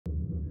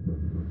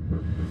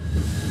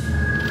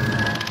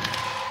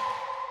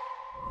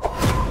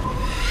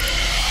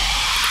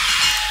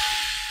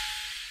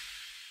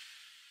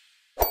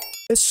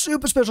A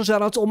super special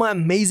shout out to all my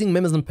amazing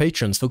members and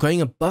patrons for going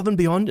above and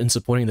beyond in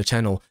supporting the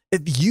channel.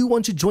 If you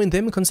want to join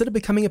them, consider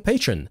becoming a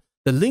patron.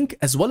 The link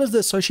as well as the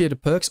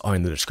associated perks are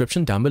in the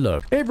description down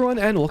below. Hey everyone,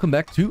 and welcome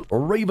back to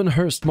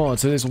Ravenhearst Mod.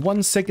 So there's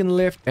 1 second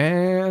left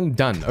and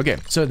done. Okay,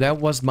 so that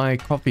was my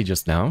coffee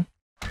just now.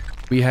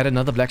 We had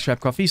another blackstrap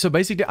coffee. So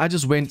basically I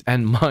just went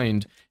and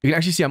mined. You can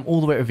actually see I'm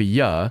all the way over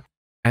here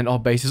and our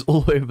base is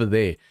all the way over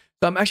there.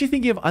 So I'm actually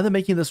thinking of either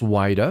making this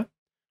wider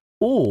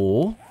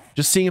or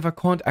just seeing if I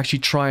can't actually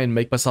try and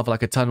make myself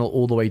like a tunnel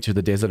all the way to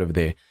the desert over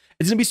there.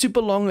 It's going to be super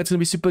long. It's going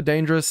to be super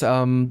dangerous. It's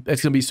going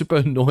to be super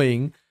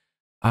annoying.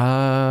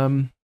 I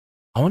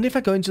wonder if I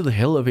go into the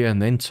hill over here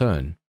and then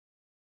turn.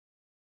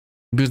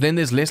 Because then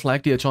there's less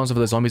likely a chance of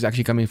the zombies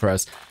actually coming for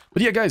us.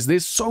 But yeah, guys,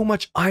 there's so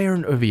much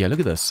iron over here. Look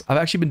at this. I've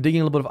actually been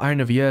digging a little bit of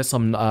iron over here.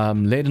 Some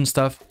lead and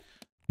stuff.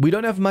 We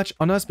don't have much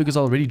on us because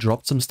I already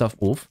dropped some stuff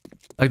off.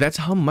 Like, that's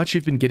how much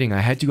we've been getting. I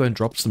had to go and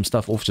drop some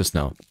stuff off just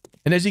now.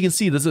 And as you can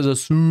see, this is a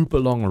super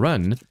long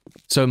run.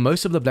 So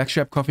most of the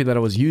blackstrap coffee that I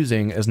was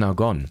using is now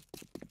gone.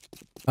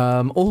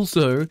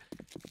 Also,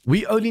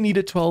 we only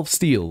needed 12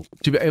 steel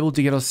to be able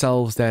to get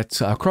ourselves that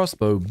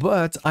crossbow.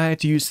 But I had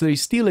to use 3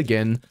 steel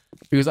again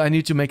because I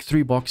need to make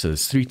 3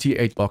 boxes, 3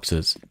 T8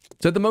 boxes.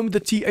 So at the moment,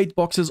 the T8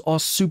 boxes are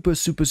super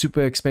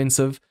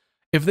expensive.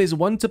 If there's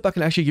one tip I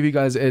can actually give you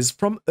guys is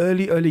from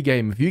early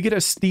game, if you get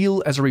a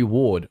steel as a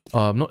reward,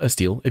 not a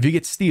steel, if you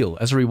get steel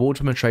as a reward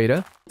from a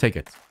trader, take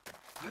it.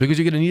 Because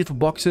you're going to need it for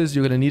boxes,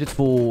 you're going to need it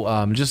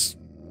for just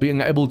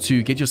being able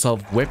to get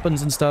yourself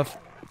weapons and stuff.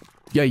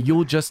 Yeah,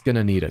 you're just going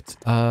to need it.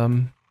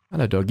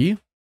 Hello, doggy.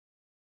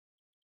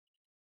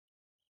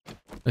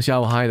 Let's see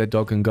how high that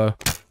dog can go.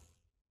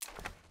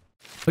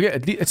 Okay,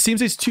 it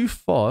seems it's too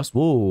fast.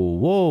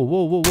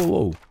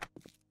 Whoa.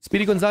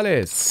 Speedy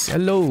Gonzalez,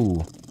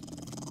 hello.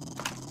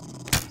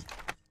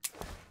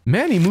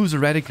 Man, he moves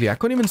erratically. I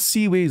can't even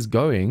see where he's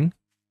going.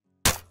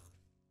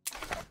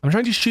 I'm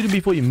trying to shoot him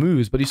before he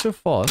moves, but he's so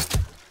fast.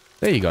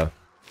 There you go.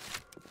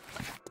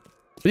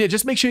 But yeah,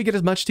 just make sure you get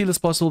as much steel as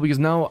possible because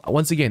now,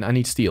 once again, I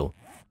need steel.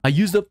 I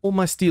used up all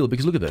my steel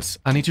because look at this.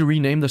 I need to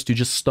rename this to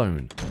just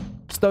stone.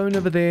 Stone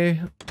over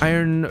there,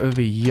 iron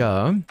over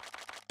here.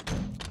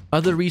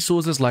 Other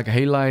resources like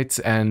halite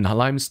and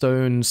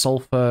limestone,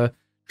 sulfur,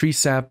 tree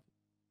sap,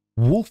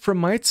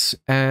 wolframite,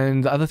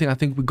 and the other thing I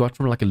think we got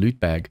from like a loot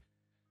bag.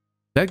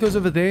 That goes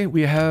over there.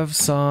 We have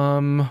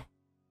some...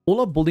 all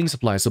our building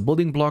supplies. So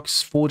building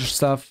blocks, forged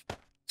stuff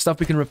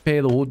we can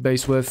repair the horde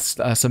base with,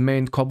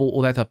 cement, cobble,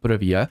 all that I put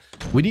over here.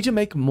 We need to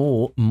make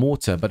more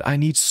mortar, but I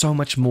need so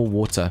much more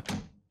water.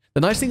 The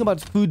nice thing about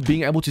food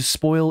being able to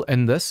spoil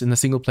in the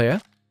single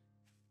player,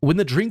 when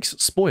the drinks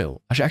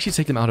spoil, I should actually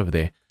take them out over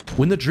there.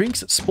 When the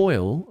drinks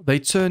spoil, they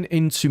turn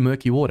into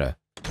murky water.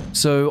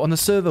 So on the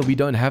server, we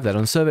don't have that.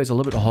 On the server, it's a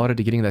little bit harder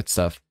to getting that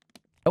stuff.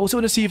 I also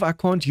want to see if I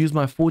can't use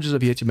my forges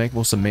over here to make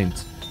more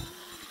cement.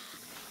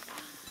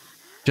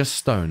 Just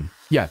stone.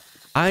 Yeah,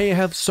 I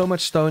have so much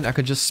stone, I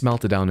can just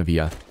smelt it down over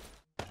here.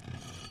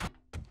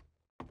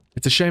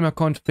 It's a shame I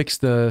can't fix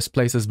the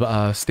place's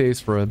stairs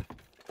for it.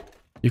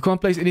 You can't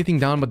place anything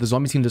down, but the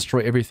zombies can destroy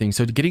everything.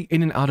 So getting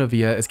in and out of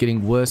here is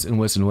getting worse and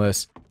worse and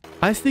worse.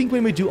 I think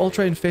when we do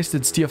Ultra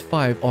Infested tier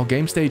 5, our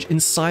game stage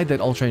inside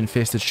that Ultra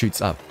Infested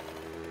shoots up.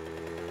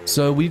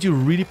 So we need to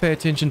really pay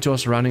attention to our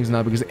surroundings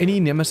now because any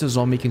nemesis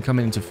zombie can come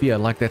and interfere,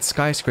 like that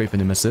skyscraper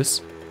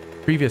nemesis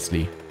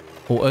previously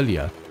or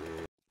earlier.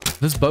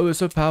 This bow is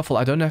so powerful,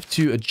 I don't have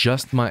to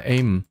adjust my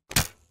aim.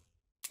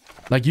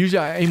 Like usually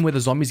I aim where the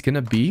zombie's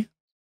gonna be.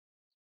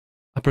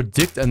 I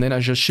predict and then I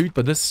just shoot,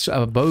 but this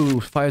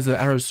bow fires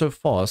the arrows so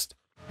fast,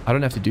 I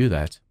don't have to do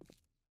that.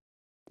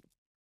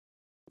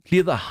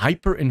 Clear the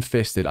hyper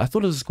infested. I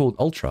thought it was called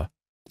ultra.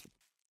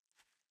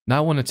 Now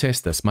I want to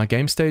test this. My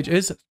game stage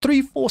is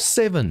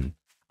 347.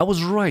 I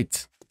was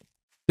right.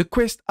 The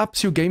quest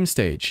ups your game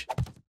stage.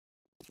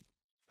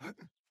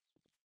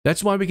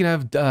 That's why we can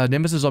have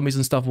nemesis zombies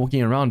and stuff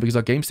walking around because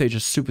our game stage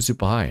is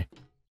super high.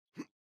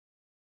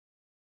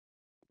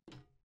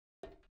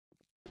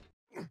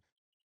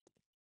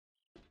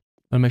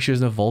 I'll make sure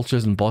there's no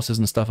vultures and bosses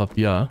and stuff up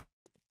here.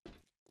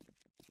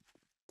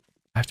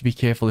 I have to be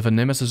careful. If a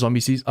nemesis zombie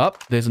sees... oh,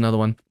 there's another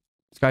one.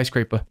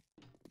 Skyscraper.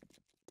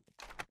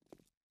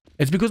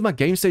 It's because my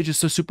game stage is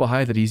so super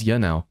high that he's here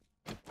now.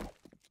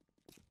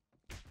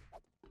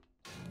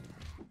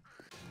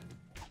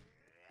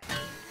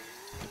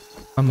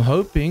 I'm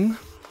hoping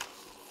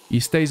he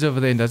stays over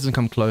there and doesn't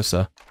come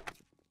closer.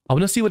 I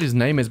want to see what his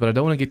name is, but I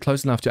don't want to get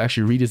close enough to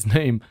actually read his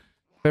name.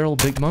 Feral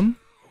Big Mom.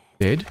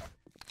 Dead.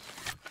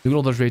 Look at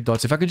all those red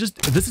dots. If I can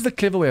just... this is a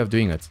clever way of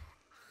doing it.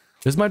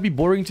 This might be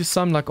boring to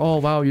some, like, oh,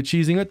 wow, you're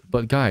cheesing it.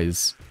 But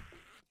guys,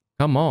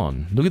 come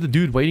on. Look at the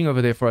dude waiting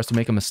over there for us to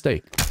make a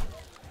mistake.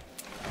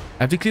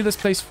 I have to clear this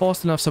place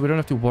fast enough so we don't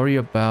have to worry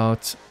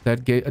about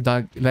that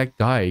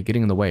guy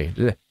getting in the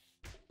way.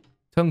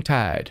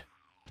 Tongue-tied.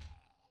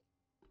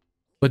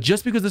 But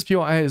just because this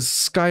POI is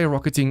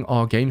skyrocketing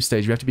our game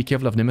stage, we have to be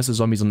careful of nemesis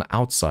zombies on the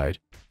outside.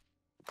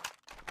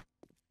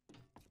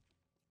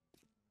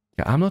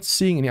 Yeah, I'm not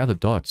seeing any other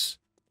dots.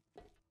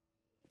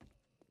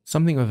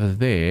 Something over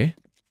there.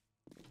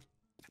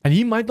 And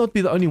he might not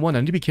be the only one. I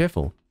need to be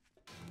careful.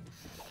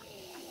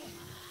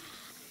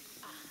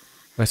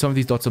 Like some of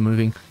these dots are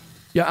moving.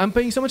 Yeah, I'm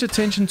paying so much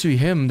attention to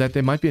him that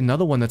there might be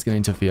another one that's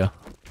going to interfere.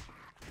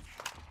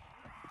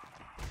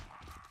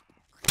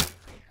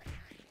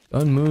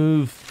 Don't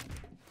move.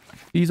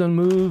 Please don't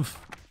move.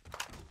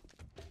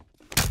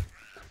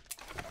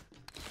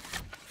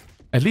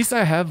 At least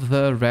I have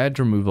the rad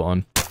remover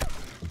on.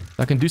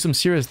 I can do some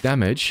serious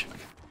damage.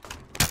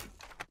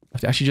 I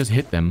have to actually just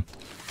hit them.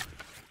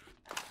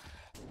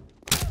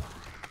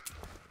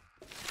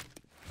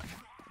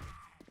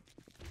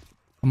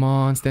 Come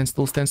on, stand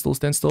still, stand still,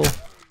 stand still.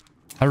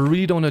 I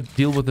really don't want to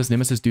deal with this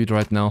Nemesis dude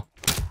right now.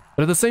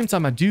 But at the same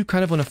time, I do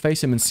kind of want to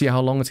face him and see how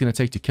long it's going to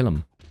take to kill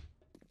him.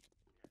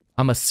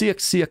 I'm a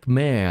sick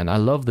man. I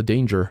love the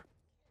danger.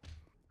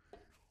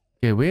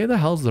 Okay, where the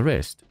hell's the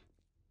rest?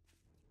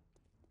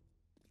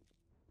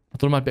 I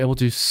thought I might be able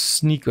to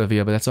sneak over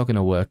here, but that's not going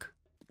to work.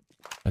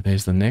 But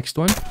there's the next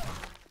one.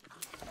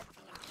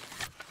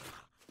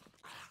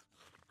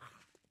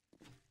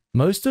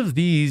 Most of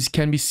these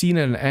can be seen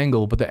at an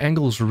angle, but the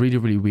angle is really,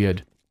 really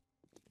weird.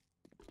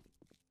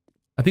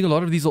 I think a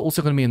lot of these are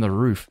also going to be in the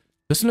roof.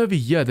 This one over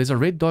here, there's a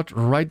red dot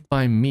right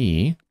by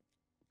me.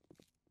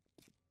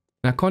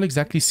 And I can't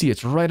exactly see it.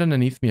 It's right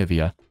underneath me over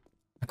here.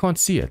 I can't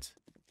see it.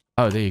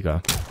 Oh, there you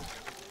go.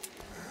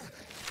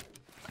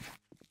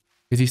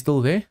 Is he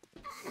still there?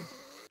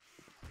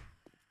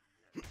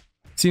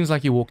 Seems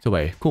like he walked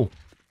away. Cool.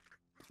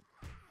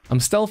 I'm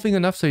stealthing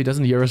enough so he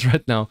doesn't hear us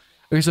right now.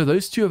 Okay, so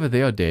those two over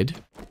there are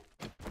dead.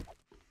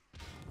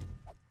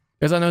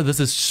 Guys, I know this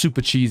is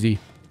super cheesy,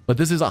 but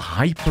this is a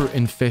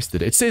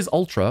hyper-infested. It says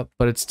ultra,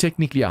 but it's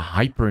technically a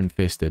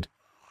hyper-infested.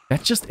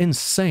 That's just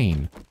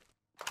insane.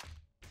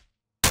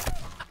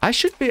 I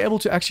should be able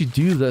to actually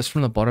do this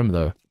from the bottom,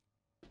 though.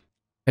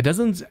 It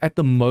doesn't, at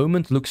the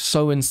moment, look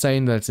so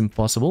insane that it's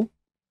impossible.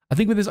 I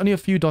think when there's only a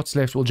few dots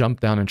left, we'll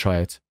jump down and try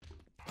it.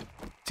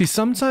 See,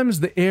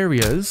 sometimes the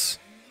areas...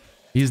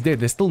 He's dead.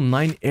 There's still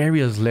 9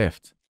 areas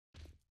left.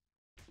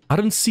 I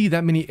don't see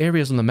that many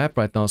areas on the map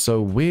right now,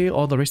 so where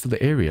are the rest of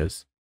the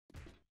areas?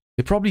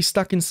 They're probably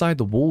stuck inside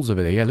the walls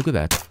over there. Yeah, look at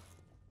that.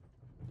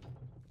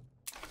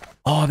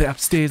 Oh, they're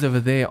upstairs over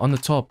there on the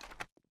top.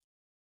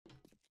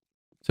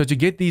 So to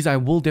get these, I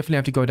will definitely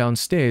have to go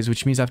downstairs,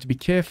 which means I have to be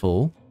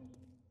careful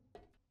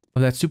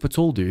of that super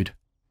tall dude.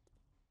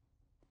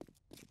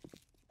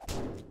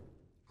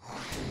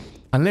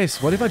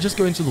 Unless, what if I just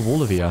go into the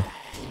wall over here?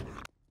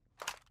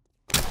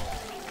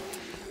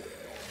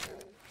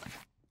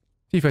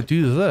 See, if I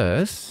do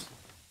this,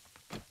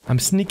 I'm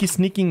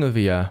sneaking over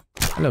here.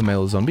 Hello,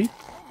 male zombie.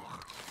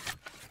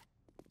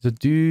 There's a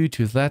dude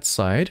to that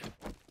side.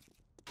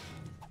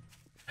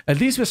 At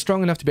least we're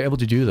strong enough to be able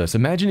to do this.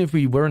 Imagine if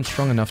we weren't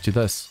strong enough to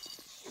this.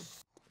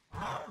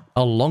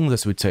 How long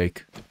this would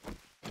take.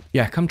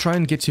 Yeah, come try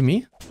and get to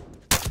me.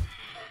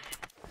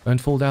 Don't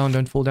fall down,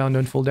 don't fall down,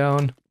 don't fall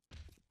down.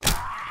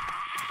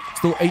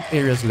 Still 8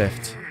 areas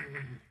left.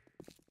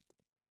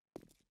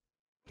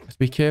 Just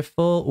be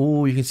careful.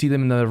 Oh, you can see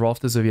them in the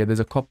rafters over here. There's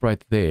a cop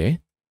right there.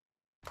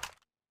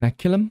 Can I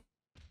kill him?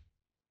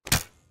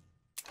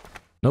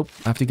 Nope.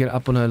 I have to get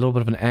up on a little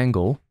bit of an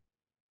angle.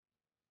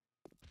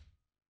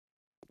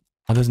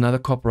 Oh, there's another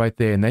cop right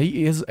there. And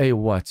he is a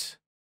what?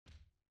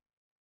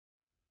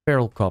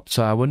 Feral cop.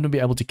 So I wouldn't be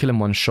able to kill him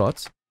one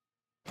shot.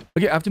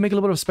 Okay, I have to make a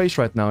little bit of space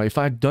right now. If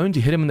I don't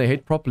hit him in the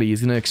head properly,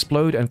 he's going to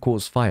explode and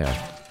cause fire.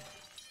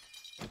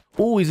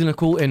 Or he's going to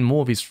call in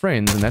more of his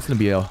friends, and that's going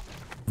to be a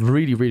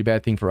really, really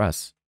bad thing for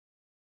us.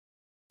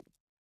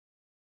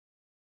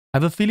 I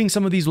have a feeling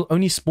some of these will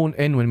only spawn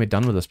in when we're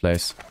done with this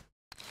place.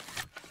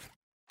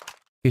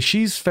 Okay,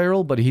 she's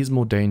feral, but he's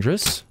more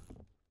dangerous.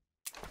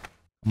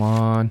 Come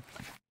on.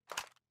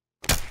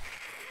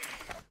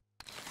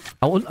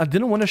 I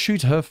didn't want to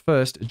shoot her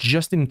first,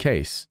 just in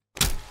case.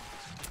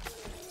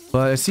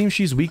 But it seems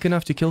she's weak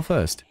enough to kill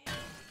first.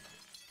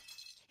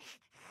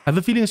 I have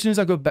a feeling as soon as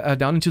I go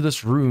down into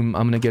this room,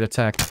 I'm going to get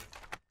attacked.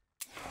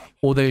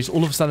 Or there's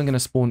all of a sudden going to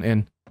spawn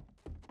in.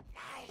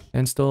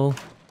 And still.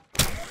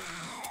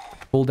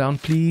 Fall down,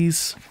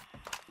 please.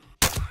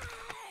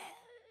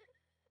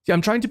 See,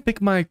 I'm trying to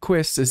pick my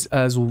quests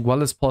as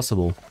well as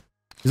possible.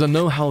 Because I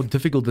know how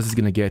difficult this is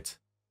going to get.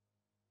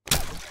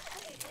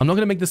 I'm not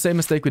going to make the same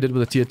mistake we did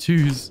with the tier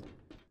 2s.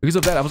 Because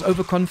of that, I was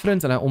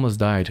overconfident and I almost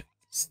died.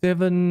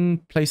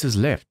 7 places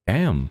left.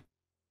 Damn.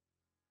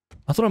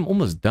 I thought I'm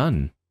almost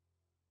done.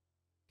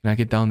 Can I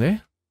get down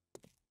there?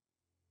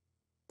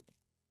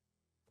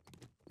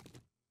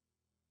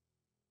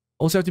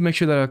 Also have to make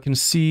sure that I can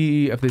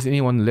see if there's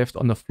anyone left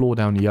on the floor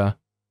down here.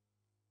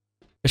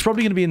 It's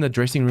probably going to be in the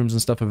dressing rooms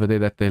and stuff over there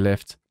that they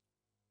left.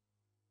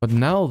 But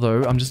now,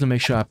 though, I'm just going to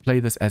make sure I play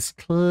this as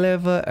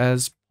clever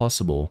as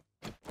possible.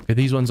 Okay,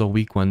 these ones are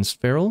weak ones.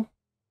 Feral.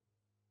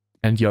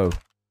 And yo.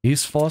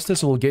 He's faster,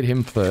 so we'll get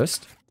him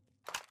first.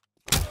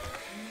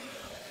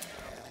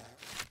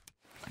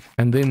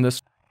 And then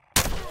this.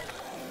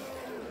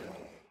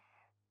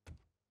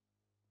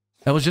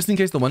 That was just in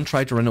case the one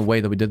tried to run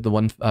away that we did the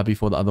one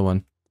before the other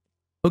one.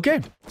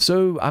 Okay,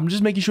 so I'm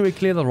just making sure we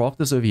clear the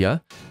rafters over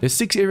here. There's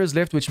 6 areas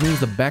left, which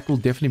means the back will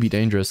definitely be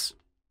dangerous.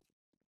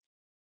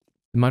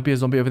 There might be a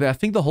zombie over there. I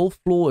think the whole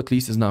floor at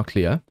least is now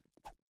clear.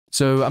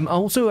 So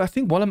I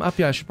think while I'm up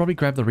here, I should probably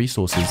grab the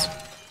resources.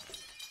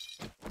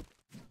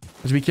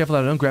 Just be careful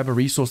that I don't grab a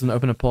resource and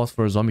open a path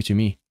for a zombie to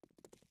me.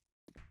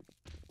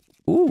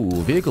 Ooh,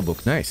 vehicle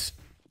book, nice.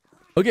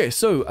 Okay,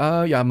 so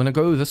yeah, I'm gonna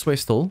go this way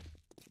still.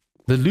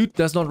 The loot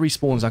does not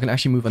respawn, so I can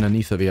actually move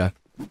underneath over here.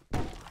 A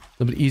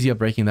little bit easier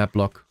breaking that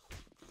block.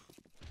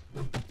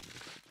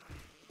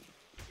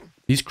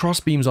 These cross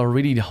beams are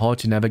really hard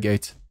to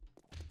navigate.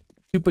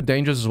 Super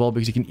dangerous as well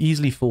because you can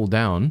easily fall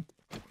down.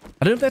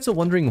 I don't know if that's a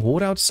wandering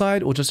horde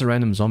outside or just a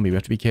random zombie. We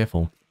have to be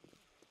careful.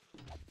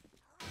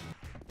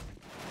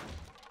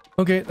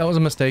 Okay, that was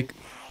a mistake.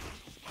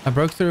 I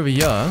broke through over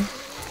here.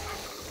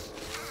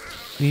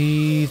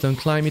 Please don't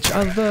climb each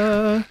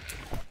other.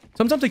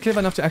 Sometimes they're clever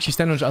enough to actually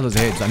stand on each other's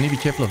heads. I need to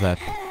be careful of that.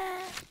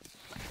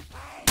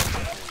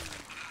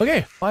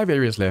 Okay, 5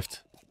 areas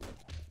left.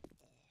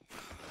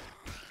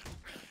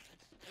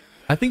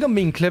 I think I'm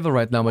being clever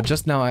right now, but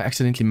just now I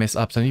accidentally mess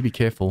up, so I need to be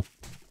careful.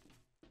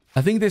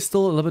 I think there's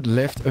still a little bit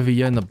left over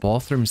here in the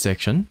bathroom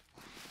section.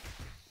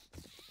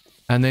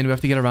 And then we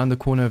have to get around the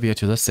corner over here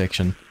to this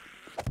section.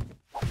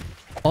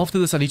 After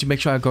this, I need to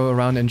make sure I go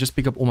around and just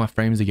pick up all my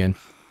frames again.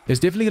 There's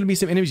definitely going to be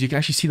some enemies. You can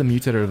actually see the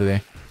mutator over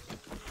there.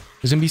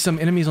 There's going to be some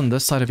enemies on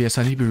this side of here,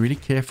 so I need to be really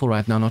careful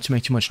right now not to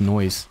make too much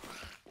noise.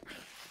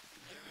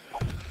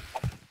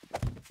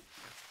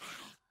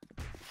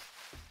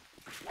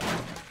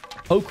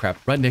 Oh crap,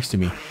 right next to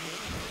me.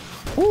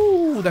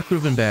 Ooh, that could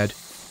have been bad.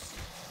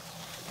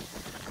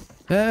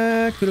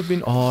 That could have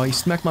been... Oh, he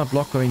smacked my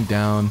block going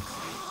down.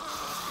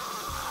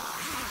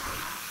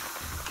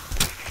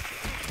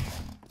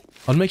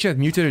 I'll make sure that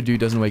mutator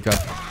dude doesn't wake up.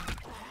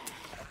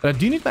 But I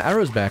do need my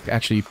arrows back,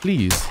 actually,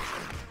 please.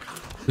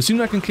 The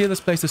sooner I can clear this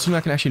place, the sooner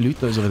I can actually loot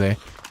those over there.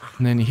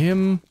 And then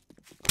him...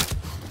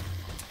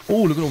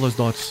 Oh, look at all those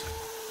dots.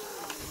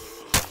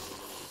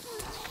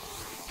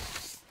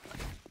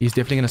 He's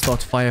definitely going to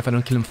start fire if I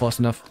don't kill him fast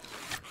enough.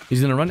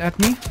 He's going to run at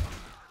me.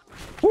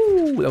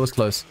 Ooh, that was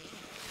close.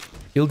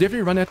 He'll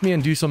definitely run at me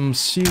and do some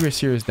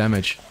serious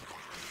damage.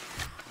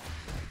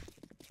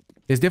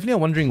 There's definitely a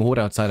wandering horde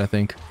outside, I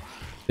think.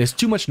 There's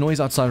too much noise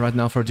outside right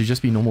now for it to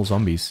just be normal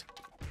zombies.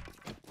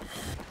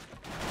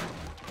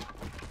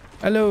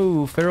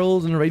 Hello,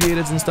 ferals and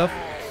radiators and stuff.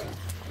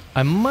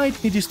 I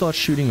might need to start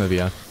shooting over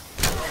here.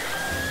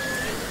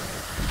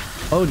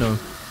 Oh no.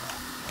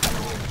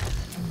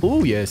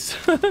 Oh yes.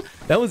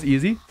 That was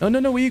easy. Oh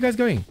no, where are you guys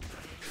going?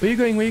 Where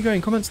are you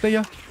going? Come on, stay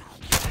here.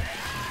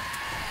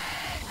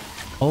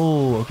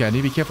 Oh, okay, I need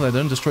to be careful I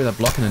don't destroy that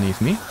block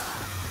underneath me.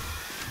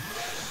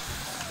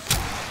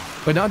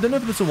 But now I don't know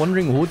if it's a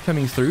wandering horde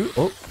coming through.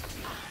 Oh.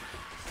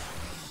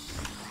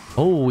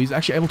 Oh, he's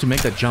actually able to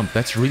make that jump.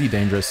 That's really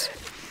dangerous.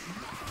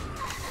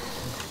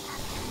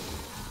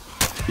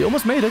 He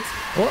almost made it.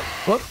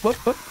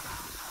 What?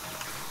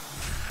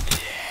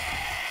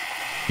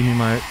 Give me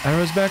my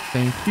arrows back.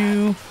 Thank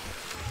you.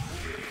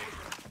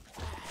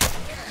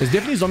 There's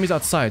definitely zombies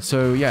outside,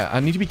 so yeah, I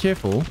need to be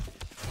careful.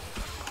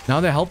 Now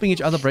they're helping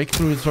each other break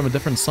through from a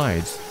different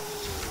sides.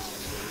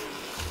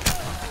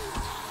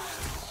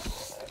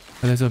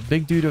 And there's a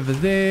big dude over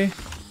there.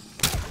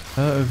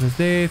 Over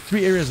there.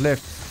 3 areas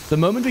left. The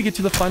moment we get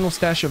to the final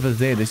stash over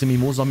there, there's going to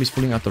be more zombies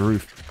falling out the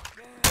roof.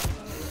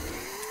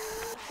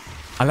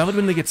 I love it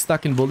when they get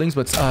stuck in buildings,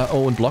 but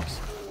or in blocks.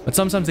 But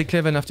sometimes they're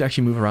clever enough to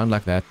actually move around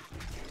like that.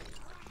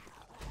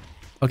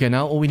 Okay,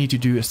 now all we need to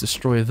do is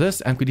destroy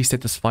this and quickly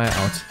set this fire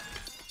out.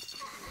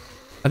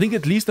 I think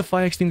at least the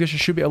fire extinguisher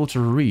should be able to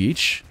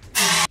reach.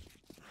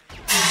 Okay,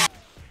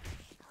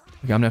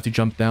 I'm gonna have to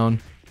jump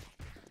down.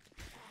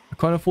 I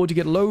can't afford to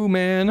get low,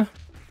 man.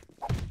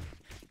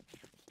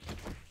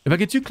 If I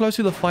get too close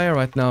to the fire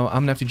right now,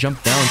 I'm gonna have to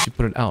jump down to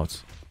put it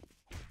out.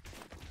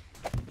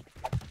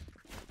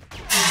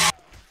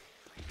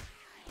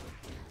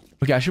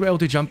 Okay, I should be able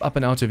to jump up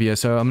and out of here,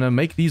 so I'm gonna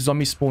make these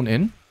zombies spawn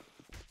in.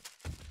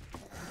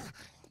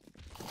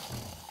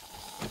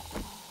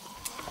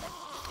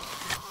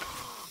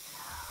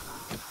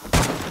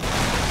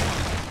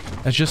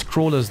 It's just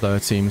crawlers though,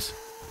 it seems.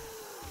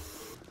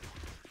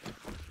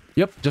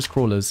 Yep, just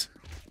crawlers.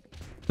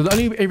 So the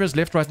only areas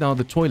left right now are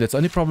the toilets. The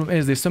only problem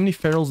is there's so many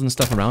ferals and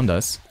stuff around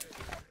us.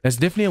 There's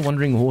definitely a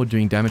wandering horde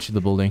doing damage to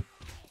the building.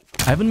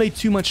 I haven't made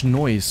too much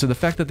noise, so the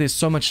fact that there's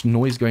so much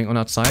noise going on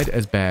outside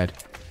is bad.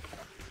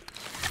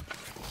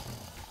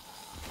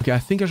 Okay, I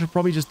think I should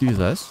probably just do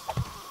this.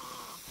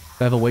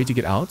 I have a way to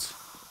get out.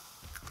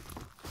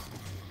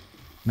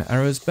 My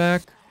arrow's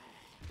back.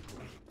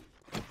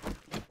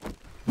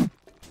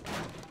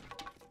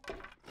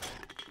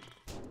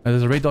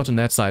 There's a red dot on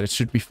that side. It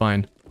should be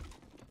fine.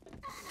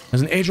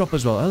 There's an airdrop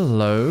as well.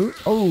 Hello.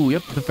 Oh,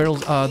 yep. The ferals,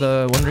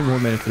 the wandering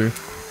horde made it through.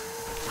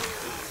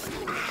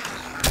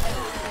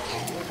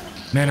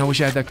 Man, I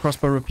wish I had that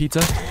crossbow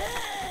repeater.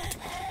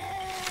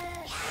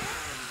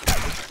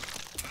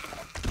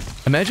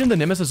 Imagine the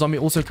Nemesis zombie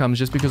also comes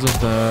just because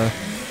of the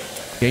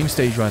game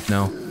stage right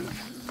now.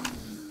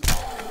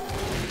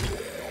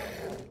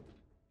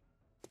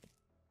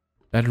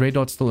 That red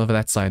dot's still over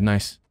that side.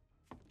 Nice.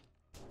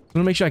 I'm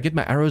gonna make sure I get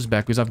my arrows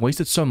back because I've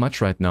wasted so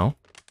much right now.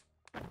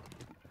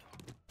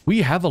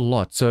 We have a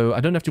lot, so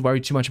I don't have to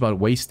worry too much about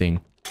wasting.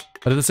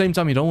 But at the same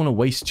time, you don't want to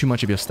waste too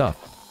much of your stuff.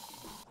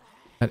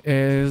 That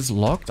is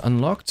locked,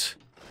 unlocked.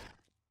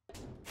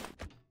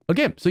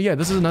 Okay, so yeah,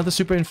 this is another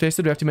super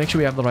infested. We have to make sure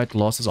we have the right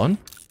glasses on.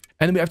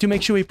 And then we have to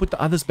make sure we put the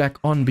others back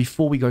on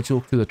before we go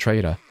talk to the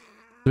trader.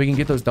 So we can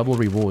get those double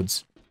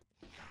rewards.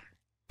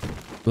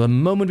 The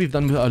moment we've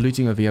done our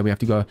looting over here, we have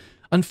to go.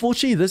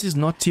 Unfortunately, this is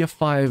not tier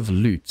 5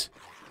 loot.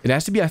 It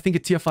has to be, I think, a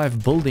tier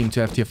 5 building to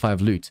have tier 5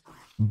 loot.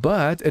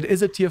 But it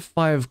is a tier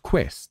 5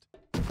 quest.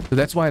 So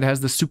that's why it has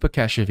the super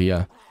cache over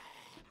here.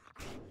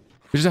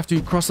 We just have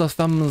to cross our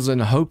thumbs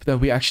and hope that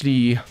we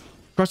actually...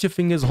 Cross your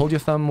fingers, hold your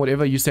thumb,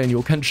 whatever you say in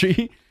your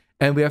country.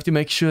 And we have to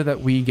make sure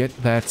that we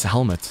get that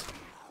helmet.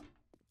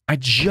 I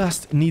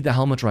just need the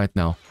helmet right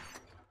now.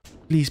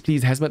 Please,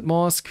 please, hazmat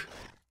mask.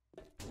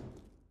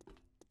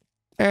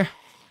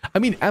 I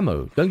mean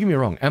ammo. Don't get me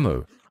wrong,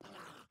 ammo.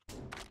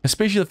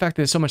 Especially the fact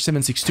there's so much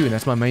 7.62 and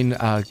that's my main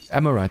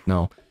ammo right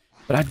now.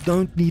 But I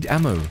don't need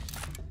ammo.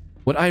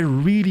 What I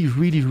really,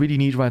 really, really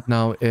need right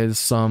now is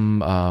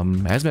some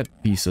hazmat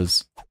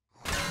pieces.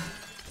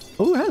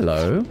 Oh,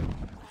 hello.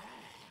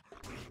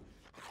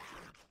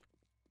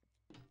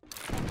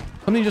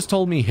 Something just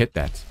told me hit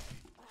that.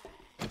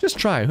 Just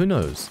try, who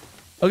knows?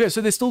 Okay,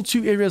 so there's still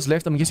 2 areas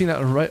left. I'm guessing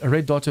that a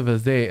red dot over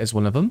there is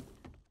one of them.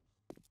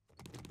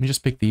 Let me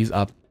just pick these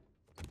up.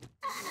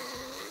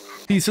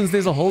 See, since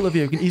there's a hole over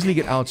here, you can easily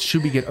get out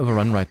should we get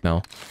overrun right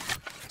now.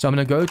 So I'm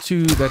going to go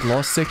to that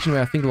last section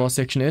where I think the last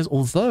section is.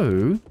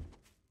 Although...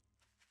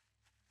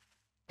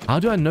 How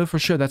do I know for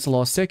sure that's the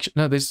last section?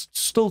 No, there's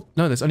still...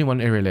 No, there's only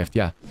one area left,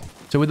 yeah.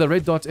 So where the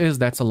red dot is,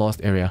 that's the last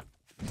area.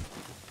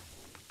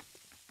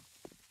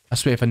 I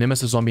swear, if a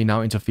nemesis zombie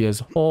now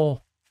interferes...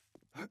 Oh...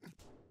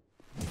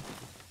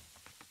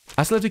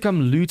 I still have to come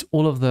loot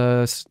all of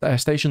the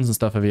stations and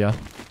stuff over here.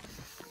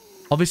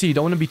 Obviously, you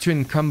don't want to be too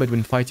encumbered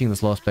when fighting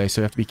this last place,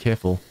 so you have to be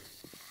careful.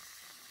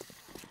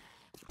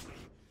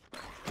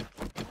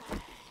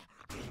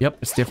 Yep,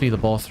 it's definitely the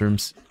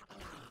bathrooms.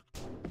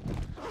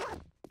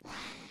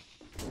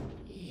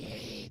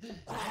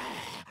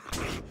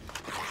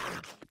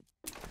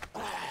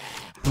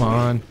 Come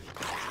on.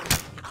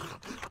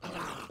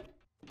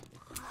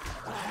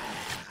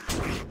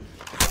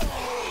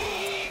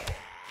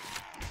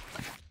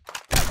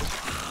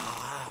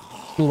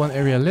 Still one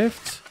area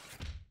left.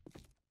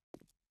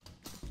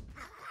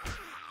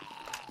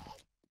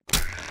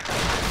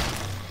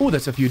 Oh,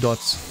 that's a few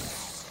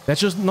dots. That's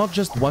just not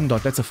just one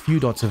dot, that's a few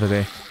dots over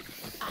there.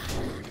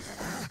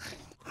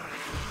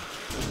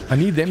 I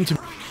need them to...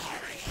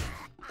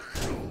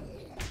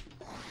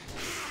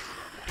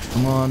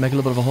 Come on, make a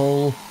little bit of a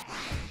hole.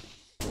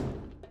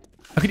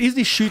 I could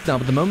easily shoot now,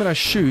 but the moment I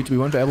shoot, we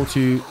won't be able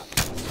to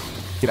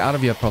get out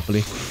of here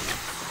properly.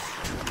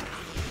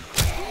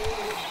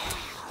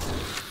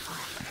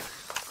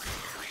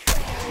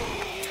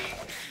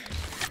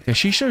 Okay,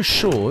 she's so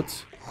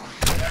short.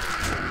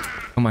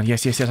 Come on,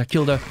 yes, yes, yes, I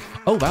killed her.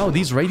 Oh, wow,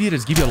 these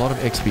radiators give you a lot of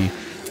XP.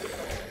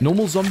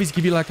 Normal zombies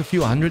give you like a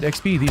few hundred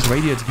XP. These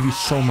radiators give you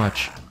so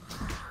much.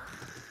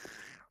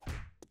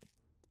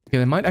 Okay,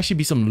 there might actually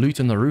be some loot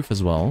in the roof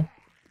as well.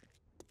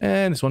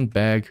 And this one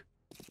bag.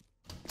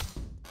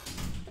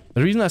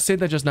 The reason I said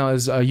that just now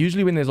is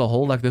usually when there's a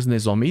hole like this and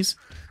there's zombies,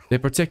 they're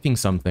protecting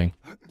something.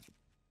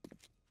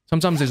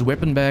 Sometimes there's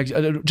weapon bags.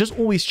 Just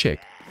always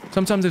check.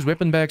 Sometimes there's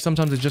weapon bags,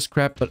 sometimes it's just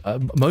crap, but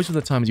most of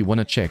the times you want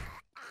to check.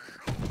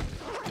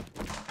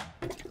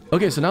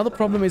 Okay, so now the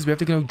problem is we have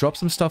to go drop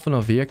some stuff on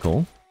our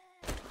vehicle.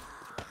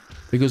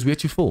 Because we're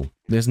too full.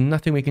 There's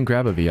nothing we can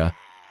grab over here.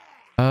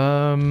 We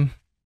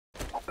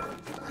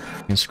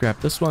can scrap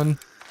this one.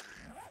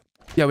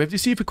 Yeah, we have to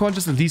see if we can't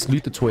just at least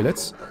loot the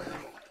toilets.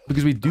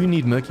 Because we do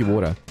need murky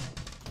water.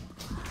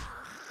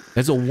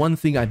 That's the one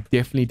thing I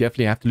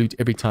definitely have to loot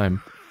every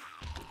time.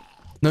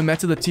 No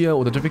matter the tier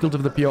or the difficulty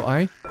of the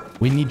POI,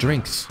 we need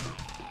drinks.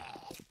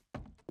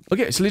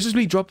 Okay, so let's just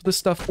really drop this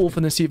stuff off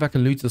and then see if I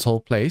can loot this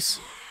whole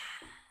place.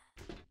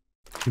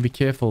 Be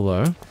careful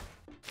though.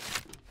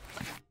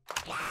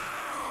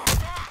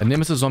 A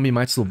nemesis zombie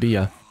might still be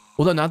here.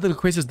 Although now that the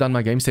quest is done,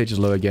 my game stage is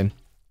low again.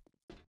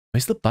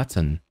 Where's the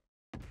button?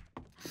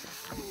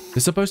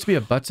 There's supposed to be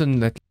a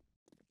button that...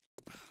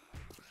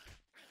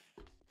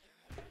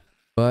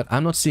 But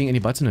I'm not seeing any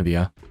button over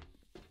here.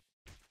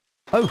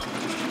 Oh!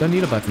 Don't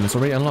need a button, it's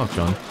already unlocked,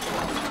 John.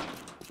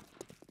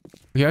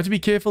 You have to be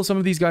careful, some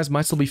of these guys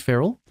might still be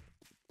feral.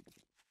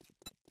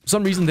 For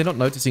some reason, they're not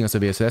noticing us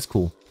over here, so that's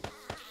cool.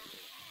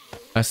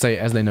 I say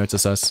as they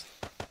notice us.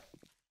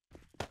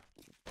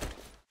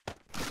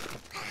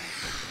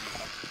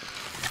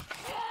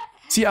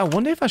 See, I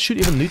wonder if I should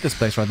even loot this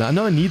place right now. I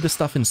know I need the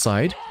stuff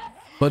inside,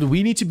 but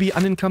we need to be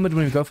unencumbered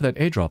when we go for that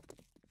airdrop.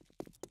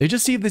 Let's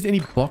just see if there's any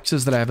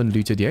boxes that I haven't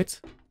looted yet.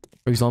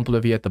 For example,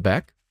 over here at the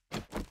back.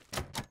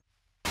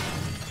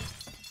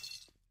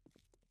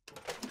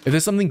 If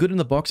there's something good in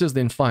the boxes,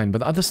 then fine. But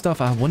the other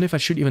stuff, I wonder if I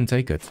should even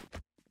take it.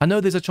 I know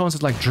there's a chance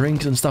it's like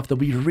drinks and stuff that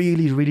we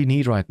really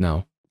need right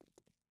now.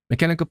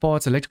 Mechanical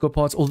parts, electrical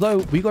parts. Although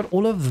we got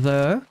all of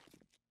the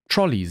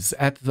trolleys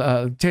at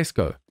the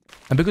Tesco.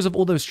 And because of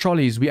all those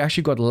trolleys, we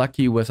actually got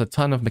lucky with a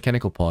ton of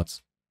mechanical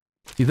parts.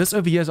 See, this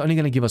over here is only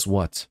going to give us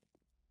what?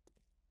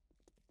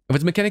 If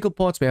it's mechanical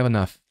parts, we have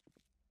enough.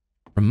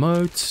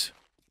 Remote.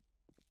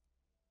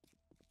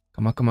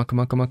 Come on, come on, come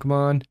on, come on, come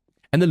on.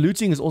 And the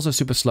looting is also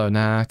super slow.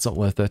 Nah, it's not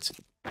worth it.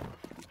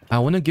 I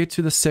want to get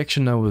to the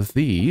section now with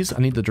these. I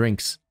need the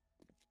drinks.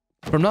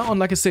 From now on,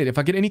 like I said, if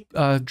I get any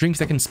drinks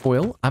that can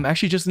spoil, I'm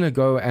actually just going to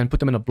go and put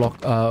them in a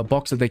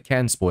box that they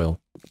can spoil.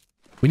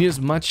 We need as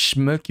much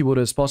murky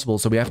water as possible,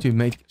 so we have to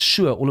make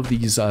sure all of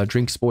these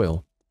drinks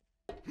spoil.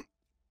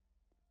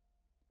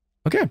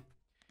 Okay.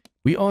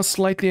 We are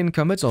slightly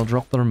encumbered, so I'll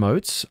drop the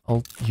remote.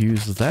 I'll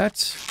use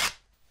that.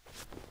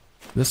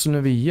 This one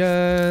over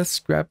here.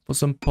 Scrap for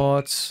some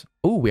parts.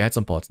 Oh, we had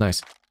some parts.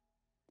 Nice.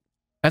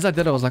 As I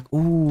did, I was like,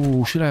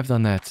 ooh, should I have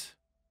done that?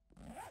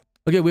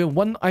 Okay, we have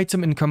one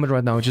item encumbered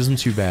right now, which isn't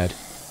too bad.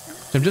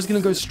 So I'm just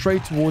going to go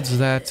straight towards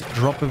that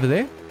drop over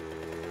there.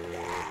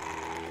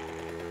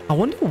 I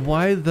wonder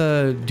why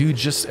the dude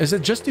just... Is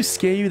it just to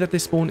scare you that they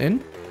spawn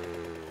in?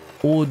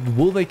 Or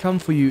will they come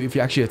for you if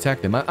you actually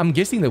attack them? I'm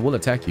guessing they will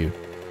attack you.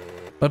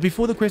 But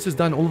before the quest is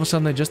done, all of a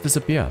sudden they just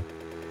disappear.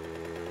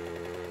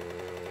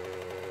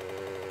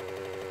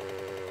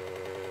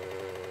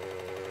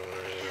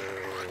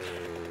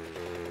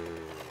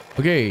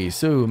 Okay,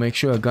 so make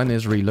sure a gun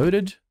is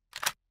reloaded.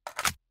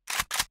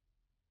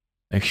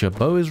 Make sure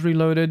bow is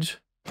reloaded.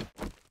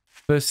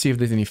 First, see if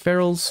there's any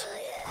ferals.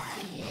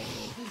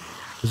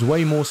 There's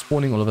way more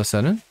spawning all of a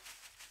sudden.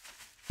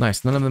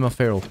 Nice, none of them are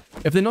feral.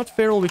 If they're not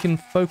feral, we can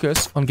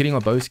focus on getting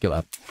our bow skill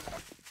up.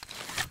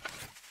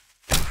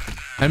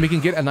 And we can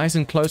get nice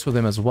and close with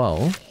them as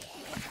well.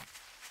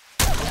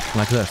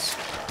 Like this.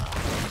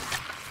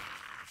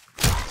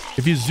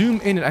 If you zoom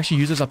in, it actually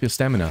uses up your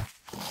stamina.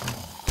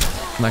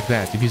 Like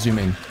that, if you zoom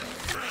in.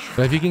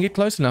 But if you can get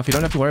close enough, you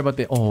don't have to worry about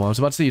the... Oh, I was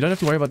about to say, you don't have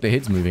to worry about their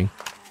heads moving.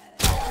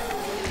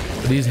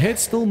 But these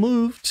heads still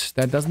moved.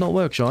 That does not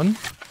work, Sean.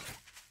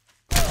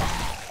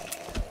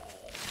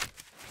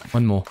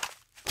 One more.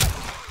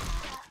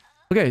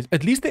 Okay,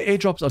 at least the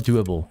airdrops are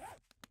doable.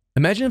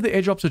 Imagine if the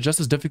airdrops were just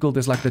as difficult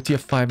as like the tier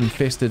 5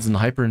 infesteds and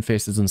hyper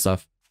infesteds and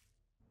stuff.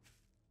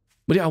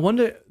 But yeah, I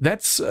wonder,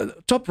 that's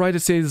top right, it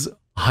says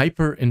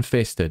hyper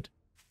infested.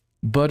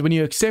 But when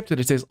you accept it,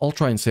 it says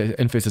ultra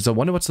infested. So I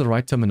wonder what's the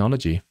right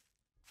terminology.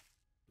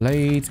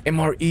 Blades,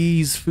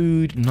 MREs,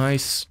 food,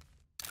 nice.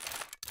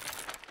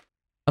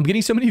 I'm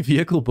getting so many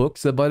vehicle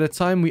books that by the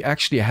time we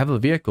actually have a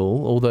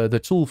vehicle, or the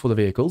tool for the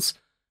vehicles,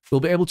 we'll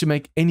be able to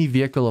make any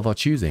vehicle of our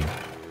choosing.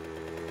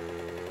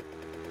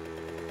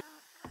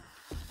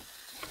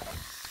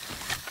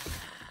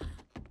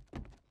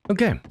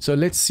 Okay, so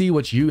let's see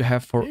what you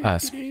have for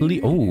us.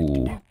 Please,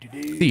 oh,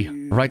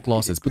 see, right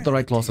glasses. Put the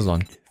right glasses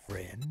on.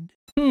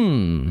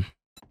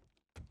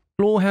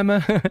 Claw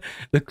hammer.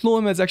 The claw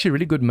hammer is actually a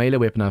really good melee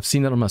weapon. I've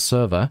seen that on my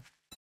server.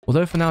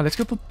 Although for now, let's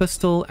go for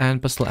pistol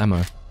and pistol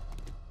ammo. Do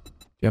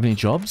you have any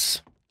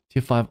jobs?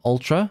 Tier 5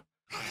 ultra.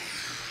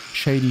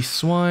 Shady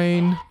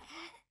swine.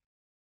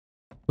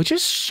 Which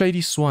is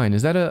Shady Swine?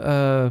 Is that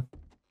a...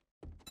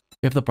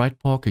 We have the Bright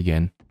Park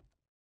again.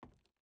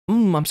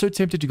 I'm so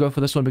tempted to go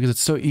for this one because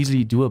it's so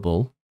easily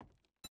doable.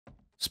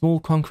 Small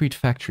concrete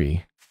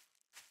factory.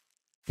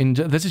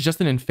 This is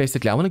just an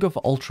infested layer. I want to go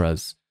for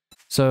ultras.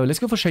 So let's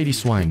go for Shady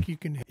Swine.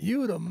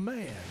 You're the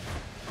man.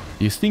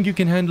 You think you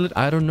can handle it?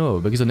 I don't know,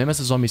 because the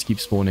Nemesis zombies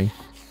keep spawning.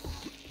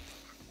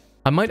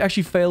 I might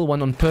actually fail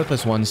one on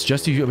purpose once,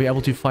 just to be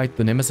able to fight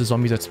the Nemesis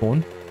zombies that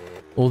spawn.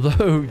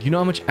 Although, you know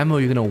how much ammo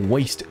you're going to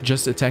waste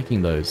just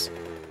attacking those.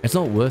 It's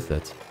not worth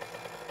it.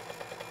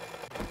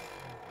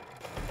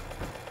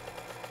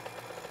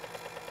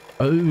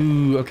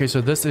 Oh, okay, so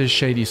this is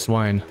Shady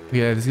Swine.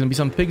 Yeah, there's going to be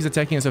some pigs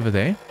attacking us over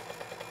there.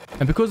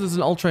 And because it's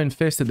an ultra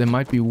infested, there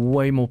might be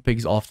way more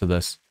pigs after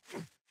this.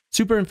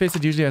 Super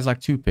infested usually has like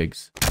 2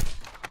 pigs.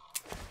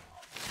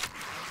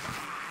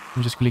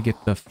 I'm just going to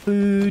get the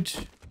food.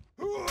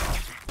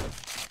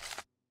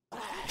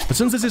 But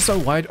since this is so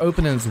wide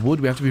open and it's wood,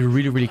 we have to be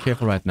really, really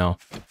careful right now.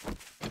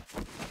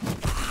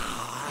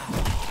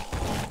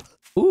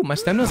 Ooh, my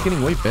stamina is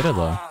getting way better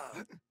though.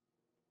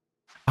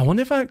 I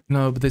wonder if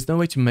no, but there's no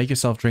way to make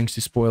yourself drinks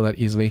to spoil that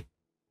easily.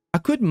 I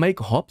could make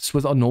hops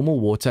with our normal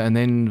water and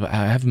then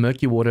have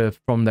murky water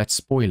from that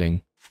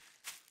spoiling.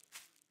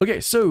 Okay,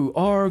 so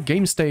our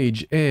game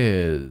stage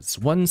is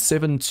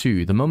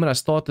 172. The moment I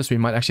start this, we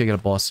might actually get a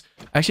boss.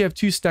 I actually have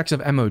 2 stacks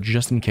of ammo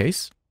just in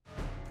case.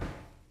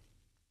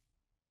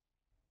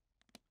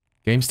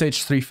 Game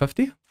stage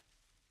 350.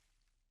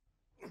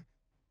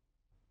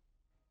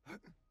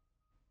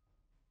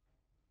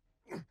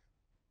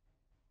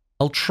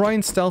 I'll try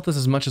and stealth this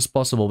as much as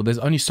possible, but there's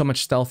only so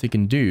much stealth you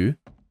can do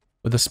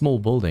with a small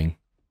building.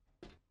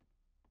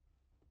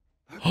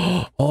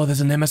 Oh,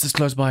 there's a Nemesis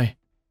close by.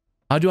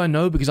 How do I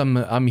know? Because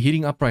I'm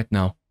heating up right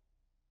now.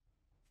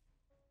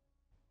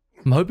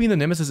 I'm hoping the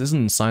Nemesis isn't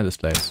inside this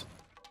place.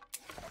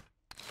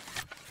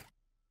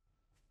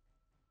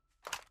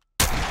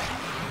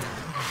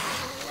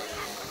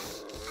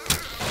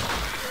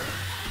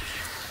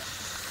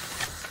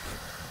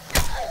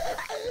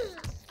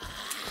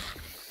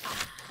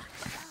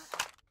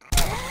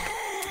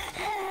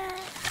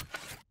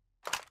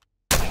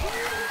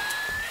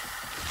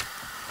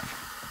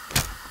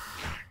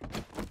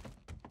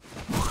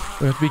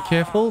 We have to be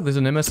careful. There's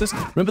a nemesis.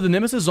 Remember, the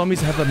nemesis zombies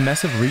have a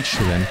massive reach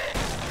to them.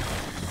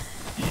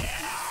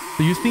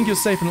 So you think you're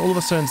safe and all of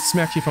a sudden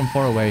smack you from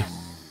far away.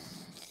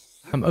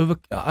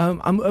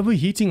 I'm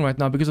overheating right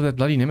now because of that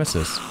bloody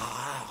nemesis.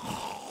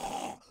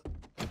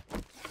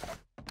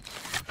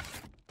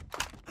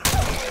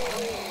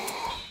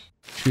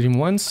 Shoot him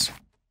once.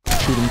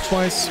 Shoot him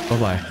twice.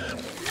 Bye-bye.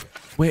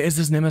 Where is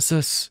this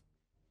nemesis?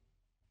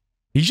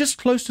 He's just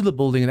close to the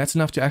building and that's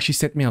enough to actually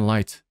set me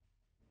alight.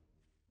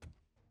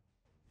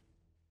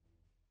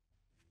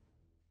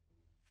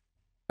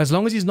 As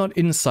long as he's not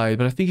inside,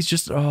 but I think he's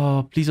just...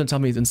 Oh, please don't tell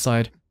me he's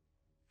inside.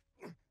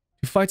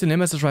 To fight a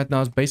nemesis right now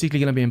is basically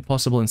going to be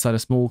impossible inside a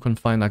small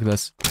confine like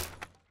this.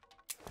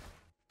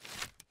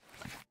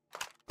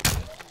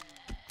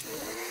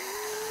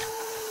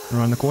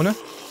 Around the corner.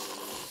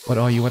 What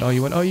are you? What are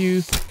you? What are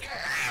you?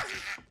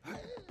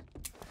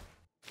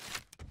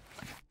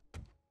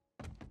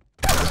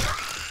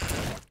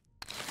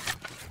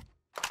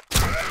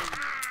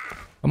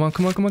 Come on,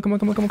 come on, come on, come on,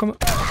 come on, come on, come on.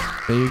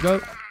 There you go.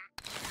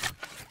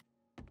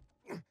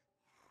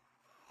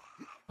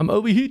 I'm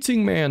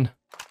overheating, man.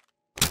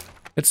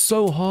 It's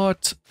so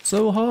hot.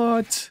 So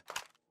hot.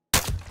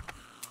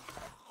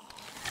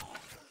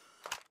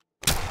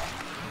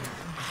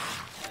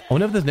 I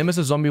wonder if the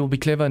nemesis zombie will be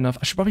clever enough.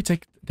 I should probably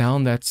take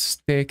down that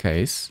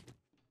staircase.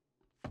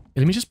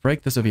 Let me just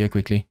break this over here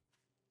quickly.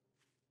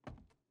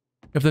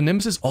 If the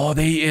nemesis... Oh,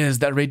 there he is.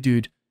 That red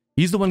dude.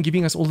 He's the one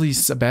giving us all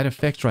these bad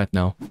effects right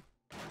now.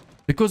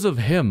 Because of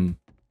him,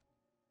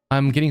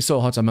 I'm getting so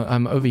hot.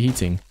 I'm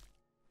overheating.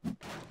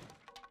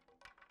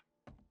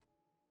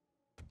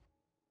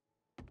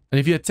 And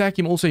if you attack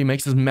him also, he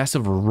makes this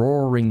massive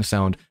roaring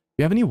sound. Do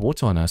you have any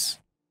water on us?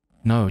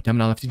 No,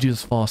 damn it, I'll have to do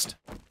this fast.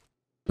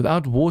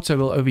 Without water,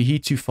 we'll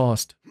overheat too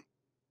fast.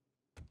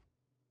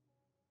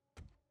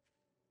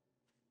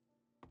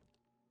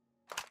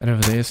 That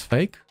over there is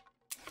fake.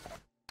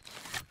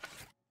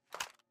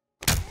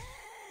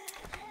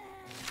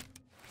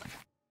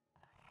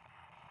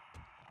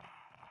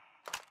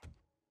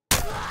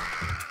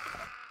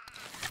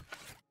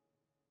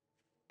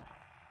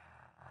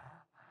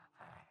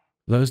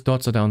 Those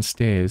dots are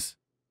downstairs.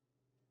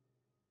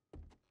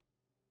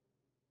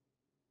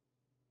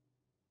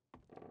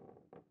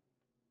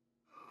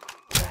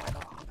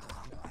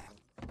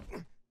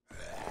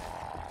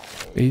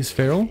 He's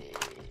feral?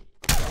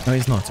 No,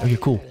 he's not. Okay,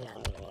 cool.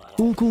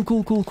 Cool, cool,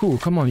 cool, cool, cool.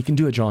 Come on, you can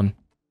do it, John.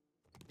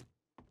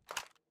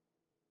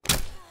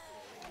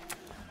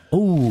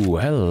 Oh,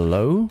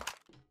 hello.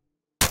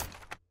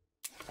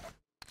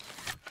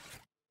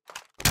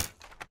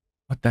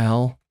 What the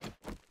hell?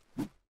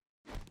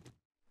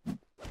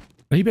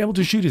 Will he be able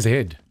to shoot his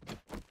head?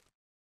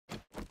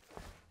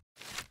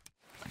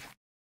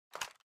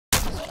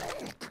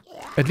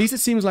 At least it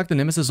seems like the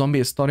nemesis zombie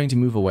is starting to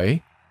move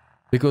away.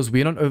 Because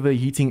we're not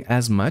overheating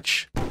as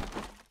much.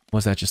 What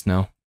was that just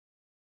now?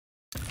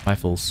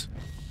 Rifles.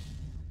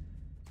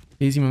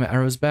 Easy with my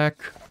arrows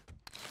back.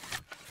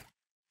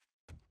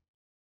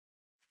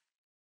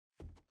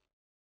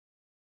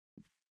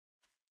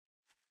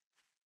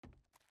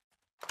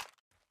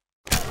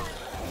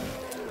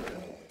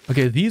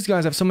 Okay, these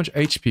guys have so much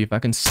HP. If I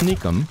can sneak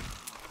them,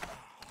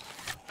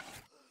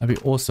 that'd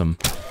be awesome.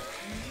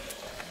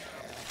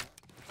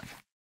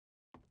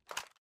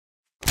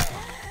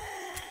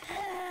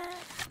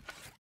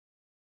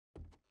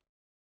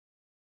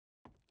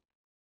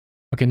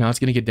 Okay, now it's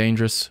gonna get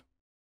dangerous.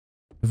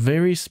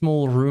 Very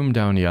small room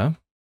down here.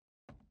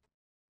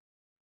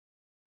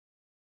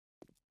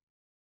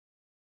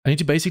 I need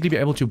to basically be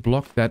able to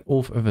block that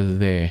off over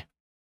there.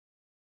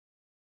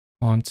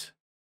 Can't.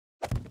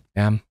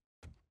 Damn.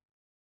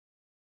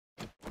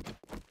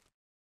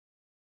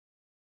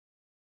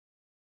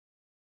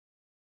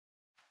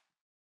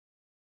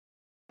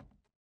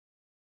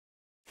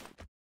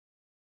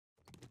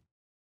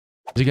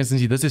 As you guys can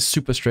see, this is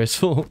super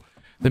stressful.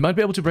 They might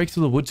be able to break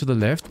through the wood to the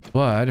left,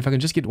 but if I can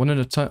just get one at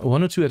a time,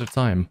 one or two at a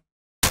time.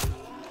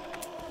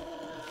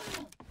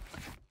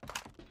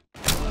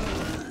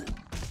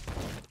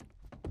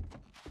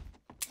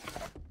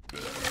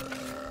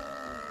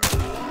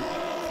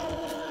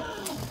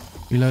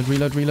 Reload,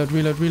 reload, reload,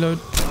 reload, reload.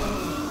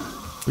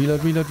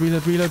 Reload, reload,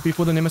 reload, reload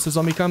before the nemesis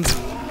zombie comes.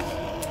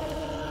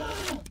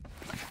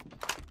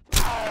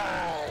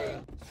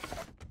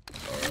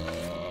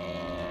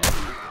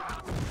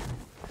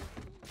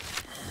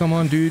 Come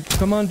on, dude.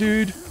 Come on,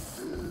 dude.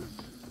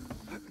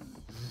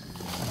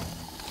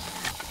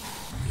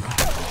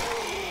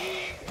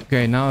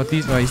 Okay, now at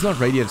least... Oh, he's not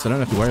radiated, so I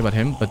don't have to worry about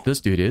him. But this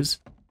dude is.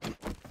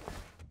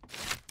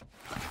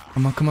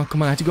 Come on, come on,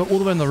 come on. I have to go all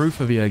the way on the roof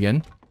over here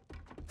again.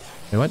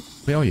 Wait, what?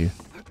 Where are you?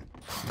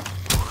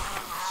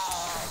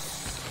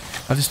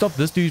 I have to stop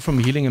this dude from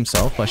healing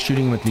himself by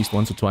shooting him at least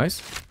once or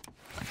twice.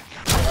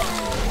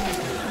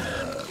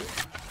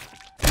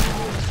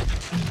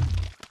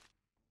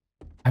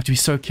 I have to be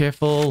so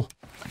careful.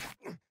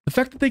 The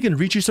fact that they can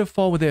reach you so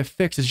far with their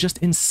effects is just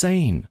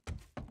insane.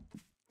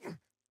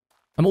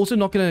 I'm also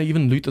not going to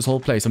even loot this whole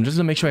place. I'm just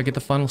going to make sure I get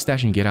the final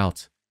stash and get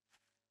out.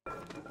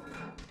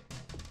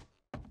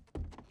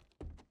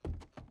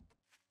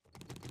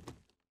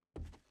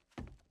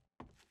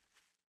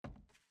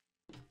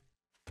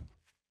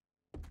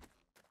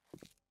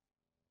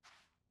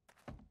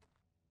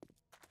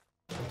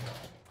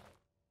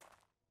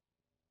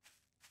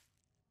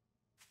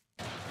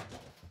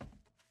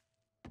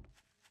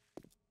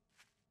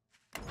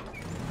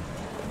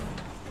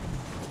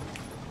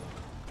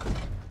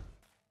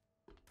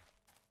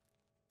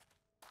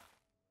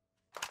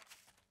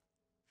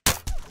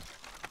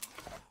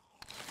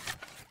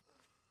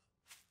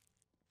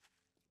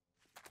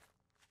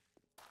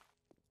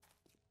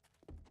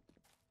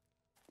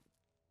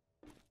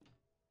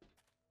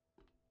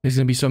 There's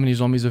gonna be so many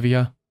zombies over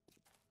here.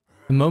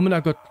 The moment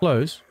I got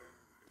close,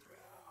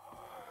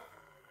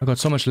 I got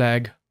so much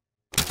lag.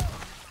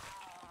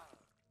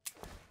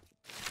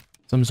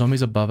 Some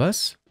zombies above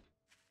us.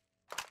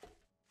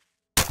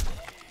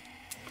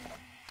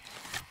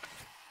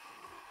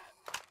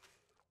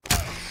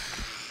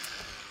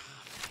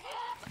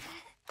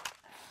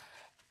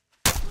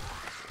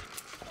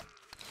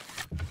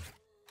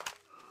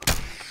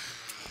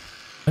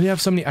 I only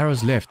have so many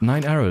arrows left.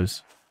 9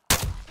 arrows.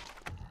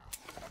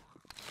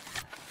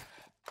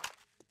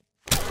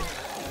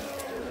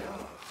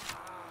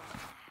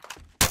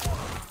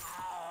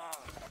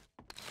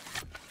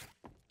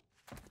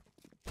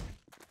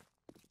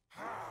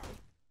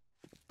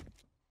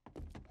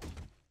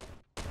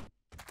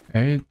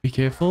 Okay, be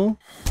careful.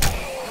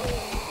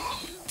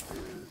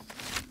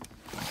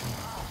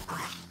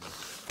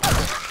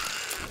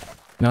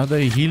 Now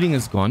the healing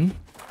is gone.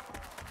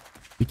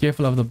 Be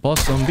careful of the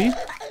boss zombie.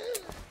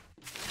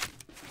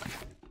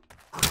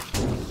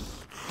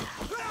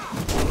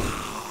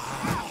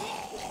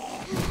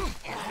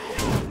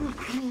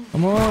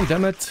 Come on,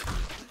 damn it.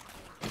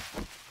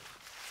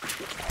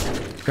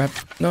 Crap.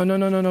 No, no,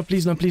 no, no, no,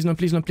 please, no, please, no,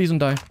 please, no, please don't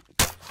die.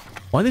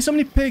 Why are there so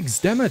many pigs?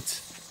 Damn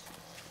it.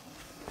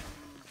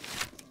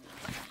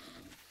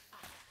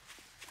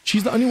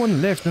 She's the only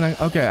one left, and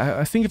okay,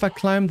 I think if I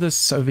climb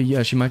this over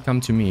here, she might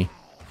come to me.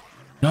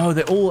 No,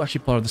 they're all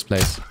actually part of this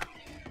place.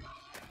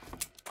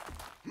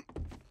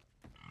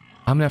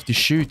 I'm gonna have to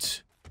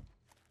shoot.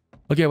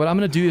 Okay, what I'm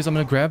gonna do is I'm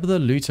gonna grab the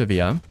loot over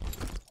here.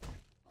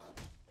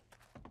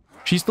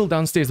 She's still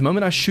downstairs. The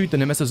moment I shoot, the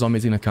Nemesis zombie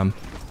is gonna come.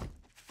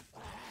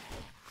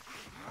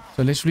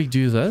 So let's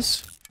redo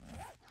this.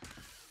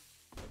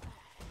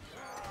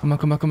 Come on,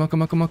 come on, come on,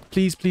 come on, come on.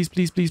 Please, please,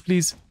 please, please,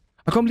 please.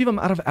 I can't believe I'm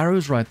out of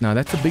arrows right now.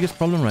 That's the biggest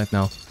problem right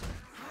now.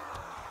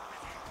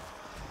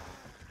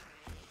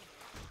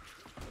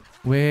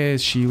 Where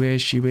is she? Where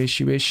is she? Where is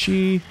she? Where is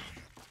she?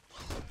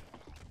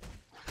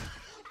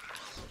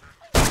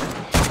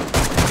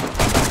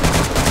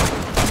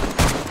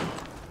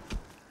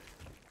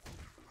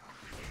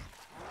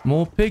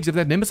 More pigs. If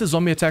that Nemesis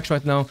zombie attacks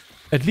right now,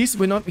 at least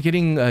we're not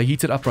getting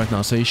heated up right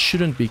now, so he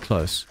shouldn't be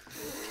close.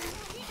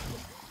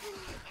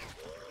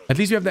 At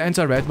least we have the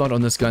anti-rad mod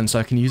on this gun, so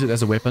I can use it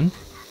as a weapon.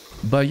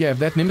 But yeah, if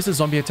that Nemesis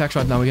zombie attacks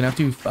right now, we're going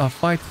to have to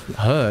fight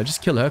her.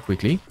 Just kill her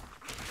quickly.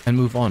 And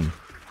move on.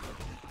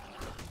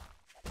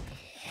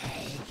 I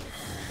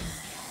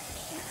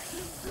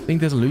think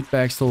there's a loot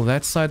bag still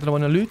that side that I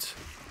want to loot.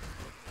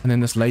 And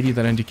then this lady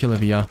that I need to kill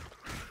over here.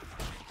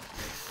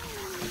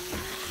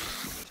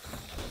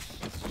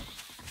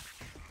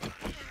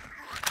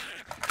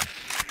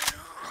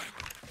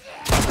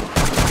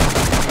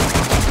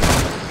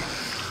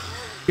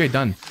 Okay,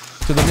 done.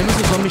 So the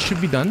Nemesis zombie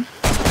should be done.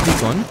 He's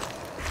gone.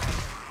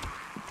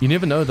 You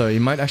never know though, he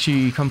might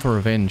actually come for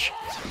revenge.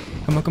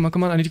 Come on, come on,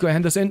 come on, I need to go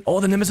hand this in. Oh,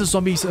 the Nemesis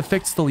zombie's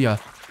effect's still here.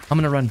 I'm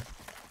gonna run.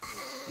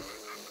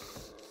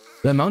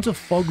 The amount of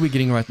fog we're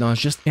getting right now is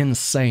just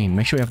insane.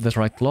 Make sure you have the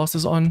right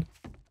glasses on.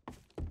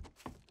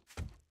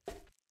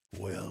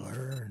 Well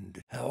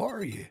earned. How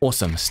are you?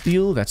 Awesome.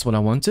 Steel, that's what I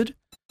wanted.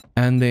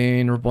 And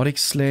then robotic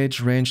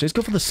sledge, wrench. Let's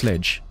go for the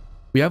sledge.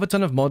 We have a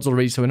ton of mods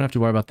already, so we don't have to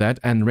worry about that.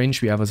 And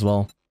wrench we have as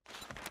well.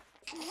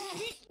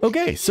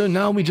 Okay, so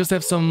now we just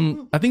have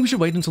some... I think we should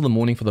wait until the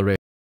morning for the rest.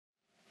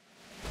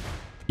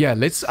 Yeah,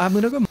 I'm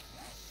gonna go...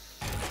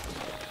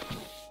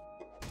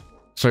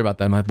 Sorry about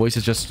that, my voice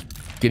is just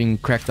getting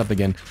cracked up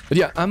again. But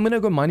yeah, I'm gonna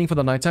go mining for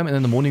the nighttime, and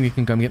in the morning we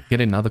can come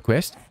get another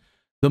quest.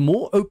 The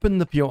more open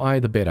the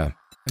POI, the better.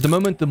 At the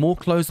moment, the more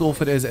closed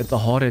off it is, the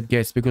harder it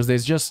gets, because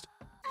there's just...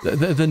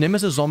 The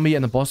Nemesis zombie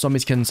and the boss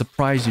zombies can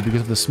surprise you because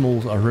of the small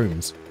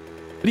rooms.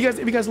 But if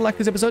you guys like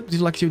this episode, please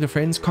like to share with your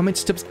friends,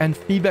 comments, tips, and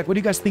feedback. What do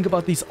you guys think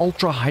about these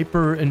ultra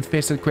hyper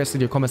infested quests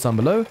in your comments down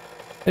below? And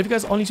if you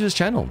guys are new to this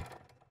channel,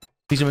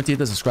 please remember to hit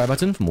the subscribe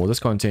button for more of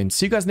this content.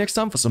 See you guys next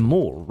time for some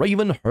more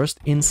Ravenhearst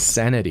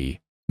insanity.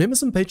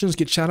 Members and patrons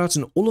get shoutouts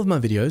in all of my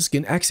videos,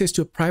 get access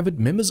to a private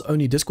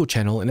members-only Discord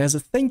channel, and as a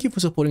thank you for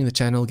supporting the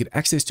channel, get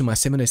access to my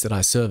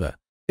 7days server.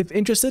 If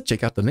interested,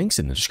 check out the links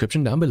in the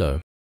description down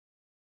below.